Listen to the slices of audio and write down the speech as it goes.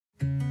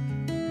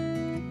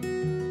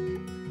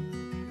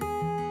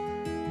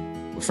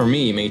For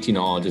me, Métis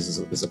knowledge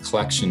is a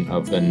collection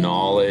of the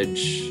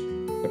knowledge,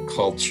 the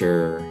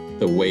culture,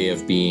 the way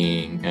of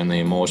being, and the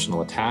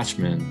emotional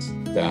attachment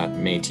that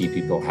Métis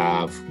people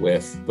have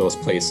with those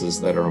places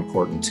that are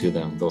important to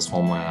them, those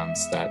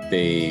homelands that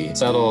they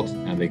settled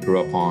and they grew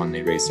up on,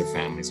 they raised their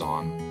families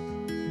on.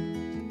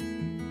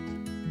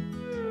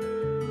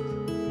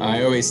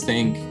 I always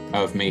think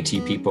of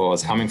Métis people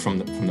as coming from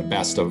the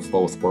best of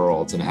both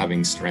worlds and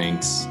having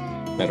strengths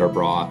that are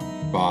brought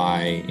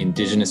by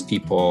Indigenous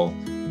people,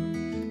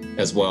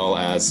 as well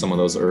as some of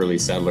those early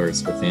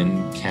settlers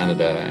within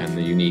Canada, and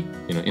the unique,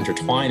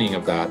 intertwining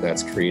of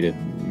that's created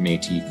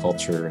Métis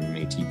culture and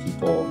Métis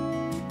people.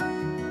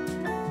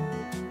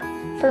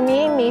 For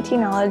me, Métis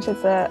knowledge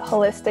is a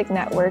holistic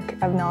network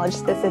of knowledge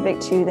specific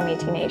to the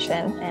Métis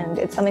Nation, and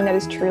it's something that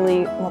is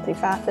truly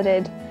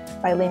multifaceted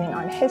by leaning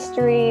on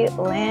history,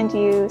 land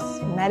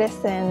use,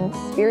 medicine,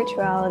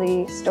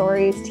 spirituality,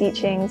 stories,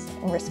 teachings,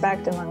 and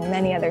respect, among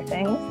many other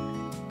things.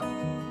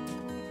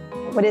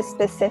 What is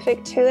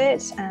specific to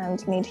it and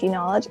Métis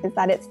knowledge is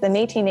that it's the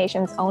Métis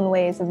Nation's own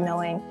ways of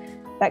knowing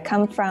that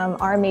come from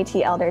our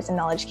Métis elders and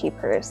knowledge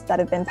keepers that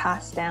have been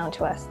passed down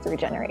to us through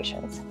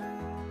generations.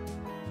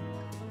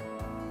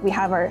 We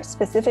have our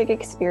specific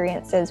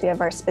experiences, we have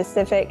our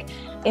specific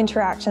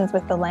interactions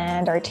with the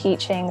land, our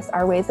teachings,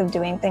 our ways of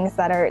doing things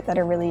that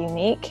are really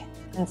unique.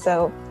 And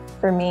so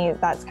for me,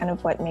 that's kind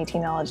of what Métis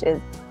knowledge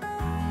is.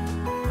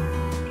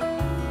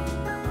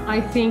 I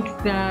think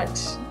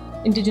that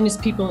Indigenous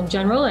people in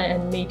general,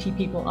 and Métis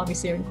people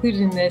obviously are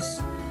included in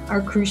this,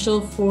 are crucial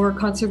for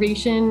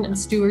conservation and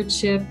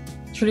stewardship.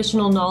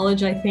 Traditional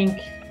knowledge, I think,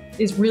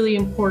 is really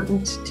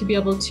important to be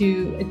able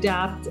to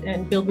adapt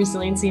and build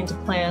resiliency into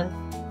plan.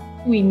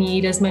 We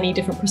need as many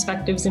different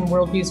perspectives and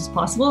worldviews as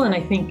possible, and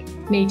I think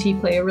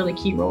Métis play a really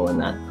key role in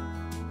that.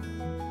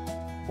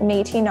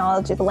 Métis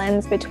knowledge is a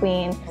lens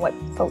between what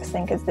folks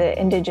think is the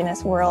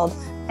Indigenous world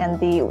and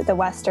the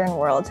Western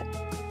world.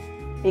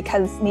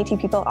 Because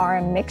Métis people are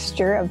a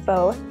mixture of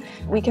both,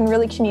 we can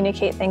really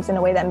communicate things in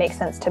a way that makes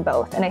sense to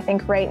both. And I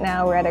think right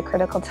now we're at a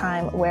critical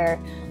time where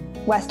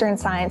Western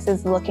science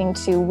is looking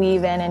to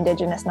weave in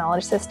Indigenous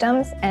knowledge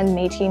systems, and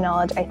Métis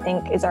knowledge, I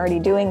think, is already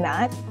doing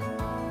that.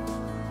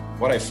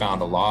 What I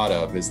found a lot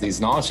of is these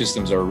knowledge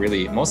systems are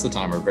really, most of the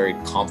time, are very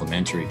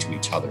complementary to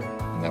each other,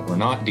 and that we're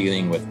not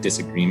dealing with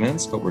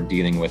disagreements, but we're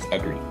dealing with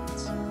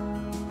agreements.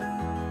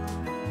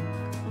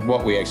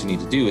 What we actually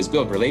need to do is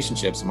build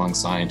relationships among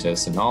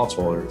scientists and knowledge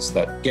holders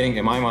that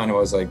in my mind, I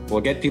was like,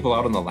 we'll get people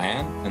out on the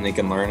land and they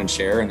can learn and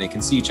share and they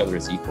can see each other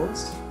as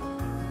equals.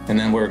 And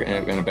then we're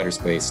in a better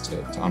space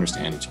to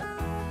understand each other.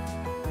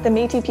 The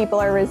Métis people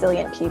are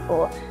resilient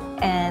people,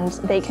 and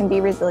they can be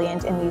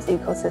resilient in these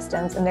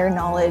ecosystems, and their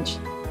knowledge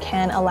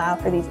can allow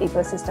for these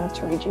ecosystems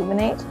to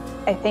rejuvenate.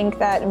 I think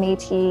that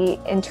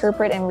Métis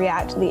interpret and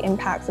react to the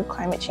impacts of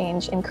climate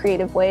change in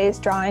creative ways,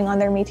 drawing on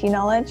their Métis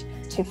knowledge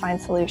to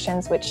find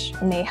solutions which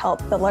may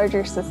help the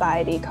larger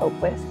society cope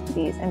with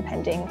these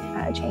impending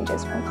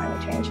changes from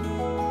climate change.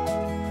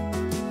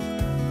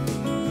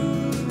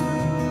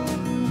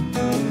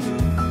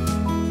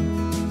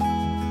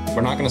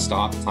 We're not going to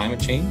stop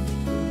climate change,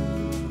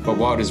 but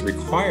what is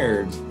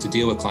required to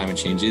deal with climate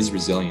change is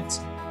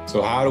resiliency.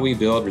 So how do we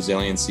build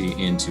resiliency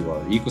into our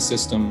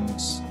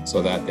ecosystems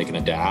so that they can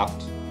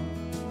adapt?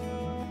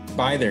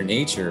 By their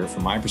nature,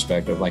 from my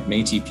perspective,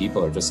 Métis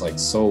people are just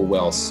so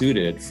well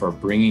suited for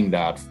bringing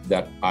that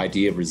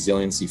idea of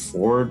resiliency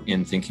forward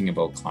in thinking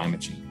about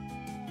climate change.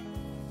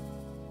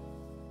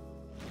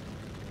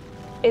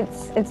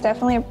 It's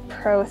definitely a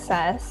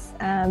process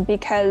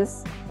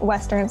because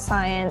Western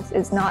science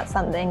is not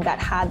something that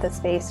had the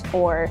space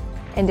for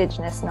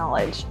Indigenous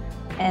knowledge.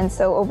 And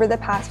so over the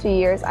past few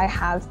years, I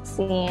have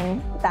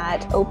seen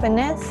that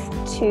openness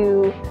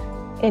to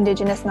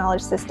Indigenous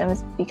knowledge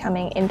systems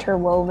becoming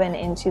interwoven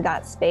into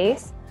that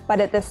space. But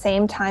at the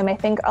same time, I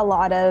think a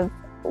lot of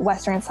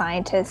Western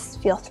scientists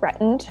feel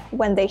threatened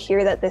when they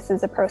hear that this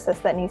is a process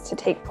that needs to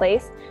take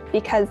place,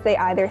 because they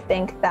either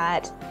think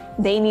that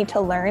they need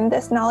to learn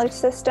this knowledge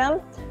system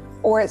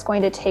or it's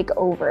going to take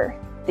over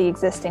the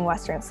existing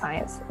Western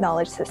science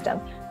knowledge system.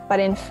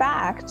 But in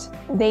fact,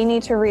 they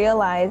need to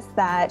realize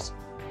that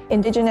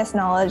Indigenous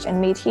knowledge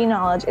and Métis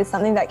knowledge is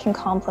something that can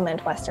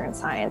complement Western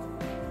science.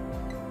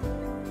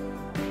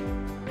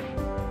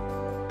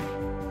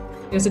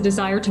 There's a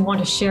desire to want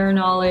to share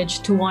knowledge,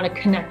 to want to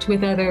connect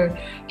with other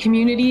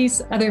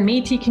communities, other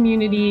Métis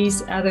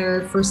communities,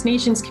 other First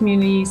Nations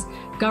communities,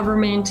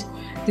 government.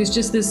 There's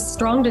just this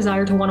strong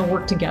desire to want to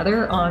work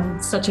together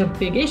on such a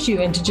big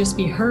issue and to just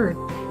be heard.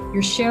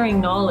 You're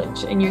sharing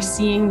knowledge and you're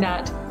seeing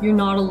that you're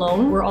not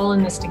alone. We're all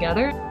in this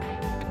together.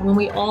 When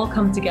we all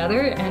come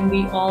together and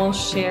we all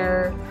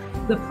share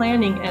the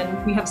planning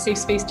and we have safe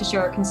space to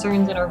share our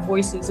concerns and our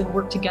voices and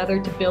work together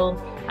to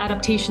build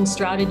adaptation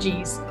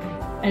strategies,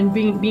 and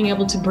being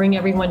able to bring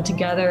everyone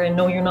together and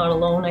know you're not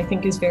alone, I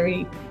think is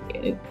very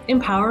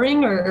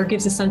empowering or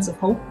gives a sense of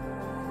hope.